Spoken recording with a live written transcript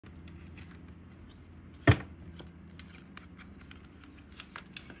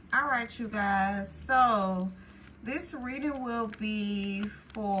All right, you guys. So this reading will be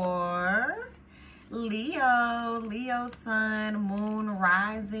for Leo sun, moon,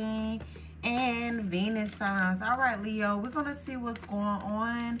 rising, and Venus signs. All right, Leo, we're going to see what's going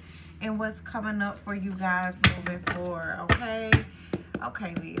on and what's coming up for you guys moving forward, okay?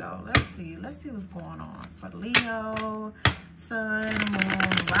 Okay, Leo, let's see what's going on for Leo, sun,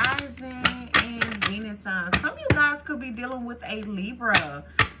 moon, rising, and Venus signs. Some of you guys could be dealing with a Libra,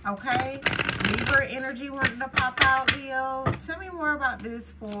 okay? Libra energy wanting to pop out, Leo. Tell me more about this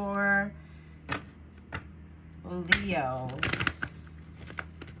for Leo.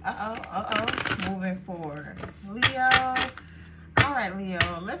 Moving forward. Leo. All right,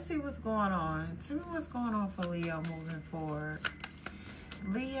 Leo. Let's see what's going on. Tell me what's going on for Leo moving forward.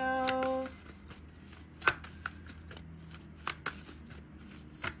 Leo.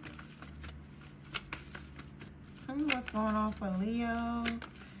 Tell me what's going on for Leo.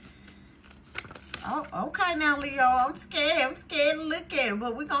 Oh, okay now, Leo. I'm scared to look at it,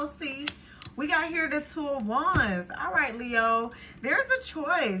 but we're going to see. We got here the Two of Wands. All right, Leo. There's a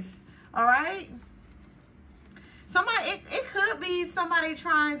choice. All right. Somebody, it could be somebody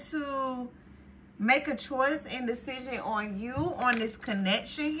trying to make a choice and decision on you, on this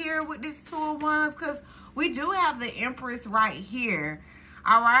connection here with this Two of Wands, because we do have the Empress right here.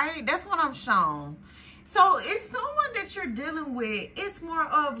 All right. That's what I'm shown. So it's someone that you're dealing with. It's more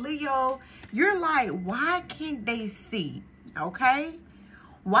of, Leo, you're like, why can't they see? Okay.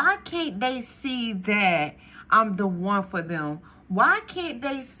 Why can't they see that I'm the one for them? Why can't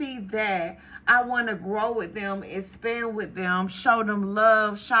they see that I want to grow with them, expand with them, show them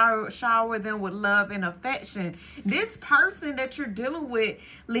love, shower them with love and affection? This person that you're dealing with,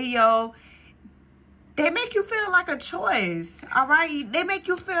 Leo, they make you feel like a choice, all right? They make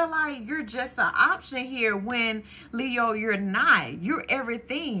you feel like you're just an option here when, Leo, you're not. You're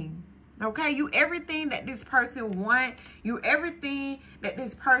everything. Okay, you everything that this person want, you everything that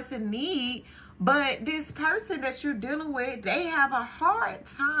this person need, but this person that you're dealing with, they have a hard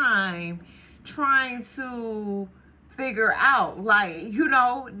time trying to figure out, like, you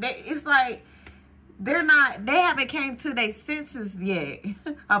know, it's like they haven't came to their senses yet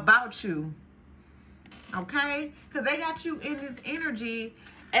about you. Okay, because they got you in this energy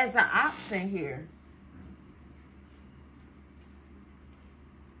as an option here.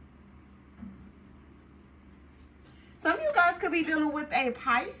 Some of you guys could be dealing with a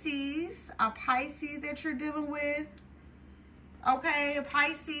Pisces that you're dealing with. Okay, a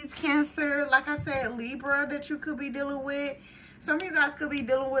Pisces, Cancer, like I said, Libra that you could be dealing with. Some of you guys could be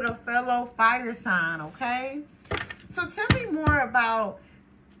dealing with a fellow fire sign, okay? So tell me more about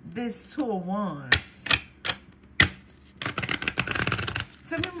this Two of Wands.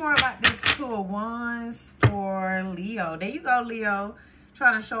 Tell me more about this Two of Wands for Leo. There you go, Leo,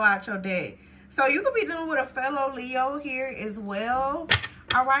 trying to show out your deck. So you could be dealing with a fellow Leo here as well.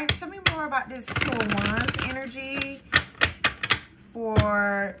 All right, tell me more about this Two of Wands energy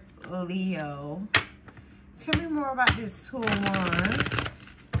for Leo. Tell me more about this Two of Wands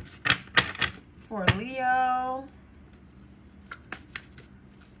for Leo.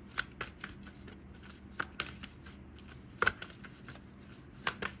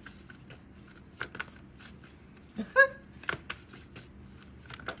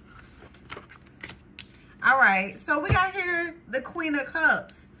 All right, so we got here the Queen of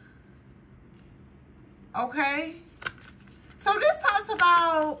Cups. Okay, so this talks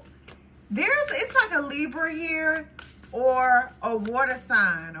about it's like a Libra here or a water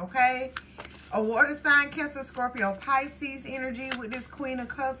sign. Okay, a water sign, Cancer, Scorpio, Pisces energy with this Queen of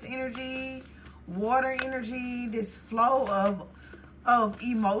Cups energy, water energy, this flow of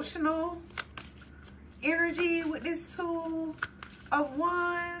emotional energy with this Two of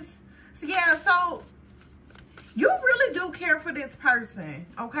Wands. So yeah, so you really do care for this person,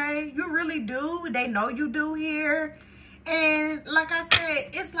 okay? You really do. They know you do here. And like I said,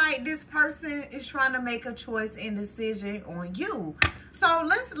 it's like this person is trying to make a choice and decision on you. So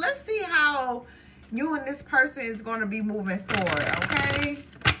let's see how you and this person is going to be moving forward, okay?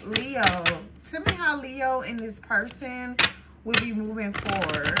 Leo, tell me how Leo and this person will be moving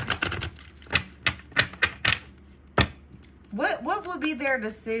forward. What would be their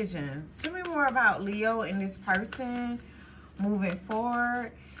decision? Tell me more about Leo and this person moving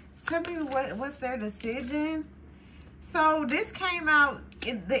forward. Tell me what's their decision. So this came out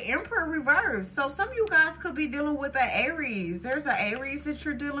in the Emperor reverse. So some of you guys could be dealing with an Aries. There's an Aries that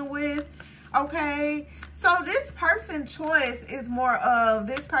you're dealing with. Okay. So this person choice is more of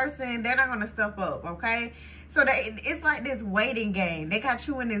this person, they're not going to step up. Okay. So it's like this waiting game. They got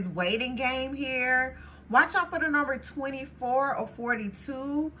you in this waiting game here Watch out for the number 24 or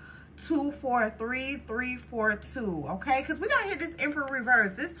 42, 243, 342, okay? Because we got here this Emperor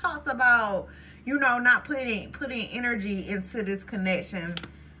reverse. This talks about, you know, not putting energy into this connection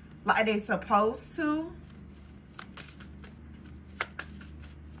like they supposed to.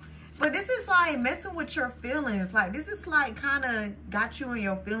 But this is like messing with your feelings. Like this is like kind of got you in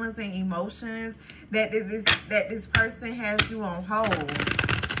your feelings and emotions that this person has you on hold.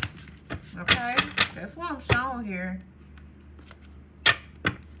 Okay? That's what I'm showing here.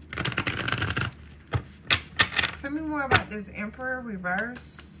 Tell me more about this Emperor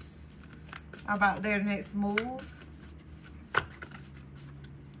reverse. About their next move.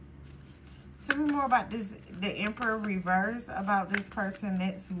 Tell me more about the Emperor reverse, about this person's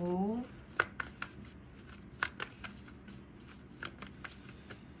next move.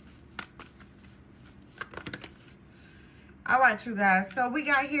 All right, you guys. So we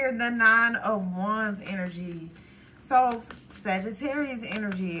got here the 9 of Wands energy. So Sagittarius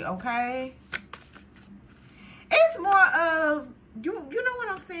energy, okay? It's more of, you know what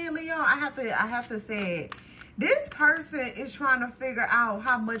I'm saying, Leo? I have to say it. This person is trying to figure out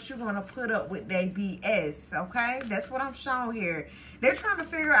how much you're going to put up with their BS, okay? That's what I'm showing here. They're trying to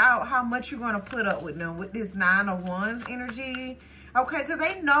figure out how much you're going to put up with them with this 9 of Wands energy, okay? Because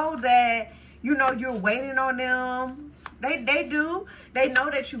they know that, you know, you're waiting on them. They do. They know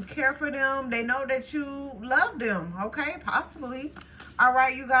that you care for them. They know that you love them, okay? Possibly. All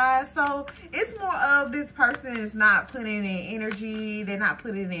right, you guys. So it's more of this person is not putting in energy. They're not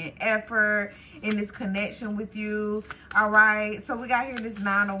putting in effort in this connection with you. All right. So we got here this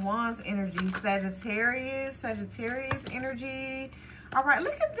 9 of Wands energy. Sagittarius energy. All right.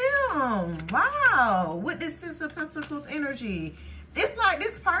 Look at them. Wow. With this 6 of Pentacles energy. It's like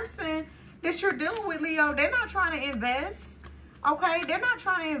this person that you're dealing with, Leo, they're not trying to invest. Okay. They're not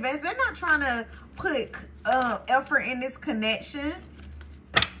trying to invest. They're not trying to put effort in this connection.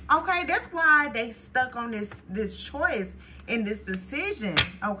 Okay, that's why they stuck on this choice and this decision,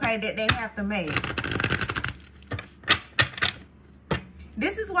 okay, that they have to make.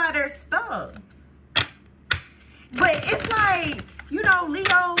 This is why they're stuck. But it's like, you know,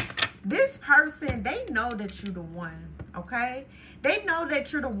 Leo, this person, they know that you're the one, okay? They know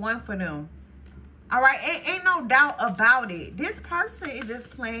that you're the one for them. All right, ain't no doubt about it. This person is just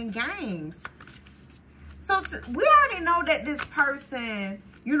playing games. So we already know that this person,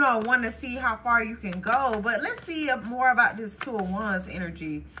 you know, want to see how far you can go. But let's see more about this 2 of Wands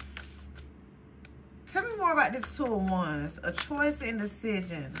energy. Tell me more about this 2 of Wands. A choice and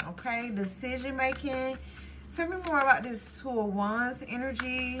decision, okay? Decision making. Tell me more about this 2 of Wands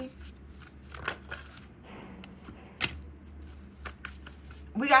energy.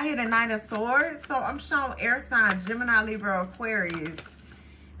 We got here the Knight of Swords. So I'm showing air sign, Gemini, Libra, Aquarius.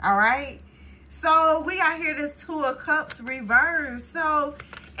 All right? So we got here this 2 of Cups reverse. So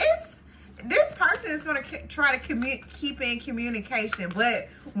this person is going to try to keep in communication. But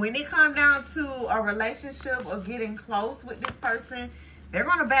when it comes down to a relationship or getting close with this person, they're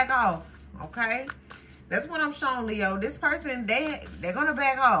going to back off. Okay? That's what I'm showing, Leo. This person, they're going to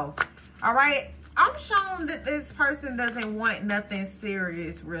back off. All right? I'm showing that this person doesn't want nothing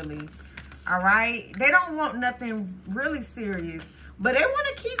serious, really. All right? They don't want nothing really serious. But they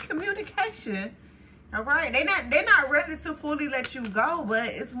want to keep communication. All right. They're not ready to fully let you go, but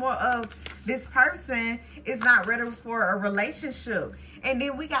it's more of this person is not ready for a relationship. And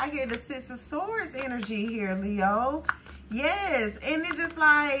then we got here the 6 of Swords energy here, Leo. Yes. And it's just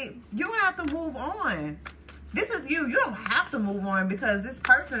like, you're going to have to move on. This is you. You don't have to move on because this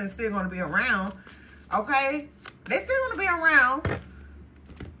person is still going to be around. Okay? They're still going to be around.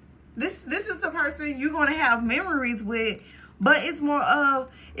 This is the person you're going to have memories with. But it's more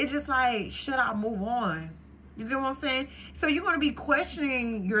of, it's just like, should I move on? You get what I'm saying? So you're going to be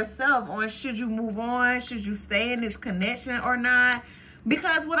questioning yourself on should you move on? Should you stay in this connection or not?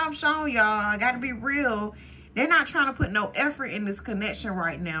 Because what I'm showing y'all, I got to be real. They're not trying to put no effort in this connection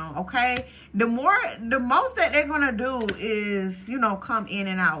right now, okay? The most that they're going to do is, you know, come in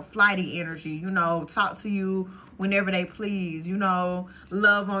and out, flighty energy, you know, talk to you whenever they please, you know,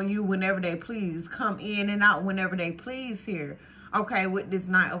 love on you whenever they please, come in and out whenever they please here, okay, with this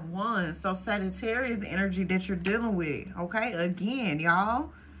Knight of Wands. So Sagittarius energy that you're dealing with, okay, again, y'all.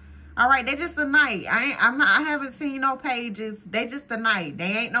 All right, they just a knight. I haven't seen no pages. They just a knight. They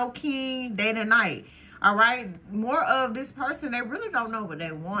ain't no king. They the knight. All right, more of this person, they really don't know what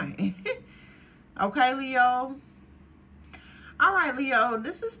they want. Okay, Leo. All right, Leo,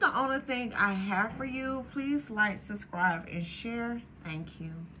 this is the only thing I have for you. Please like, subscribe, and share. Thank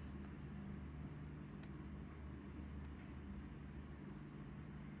you.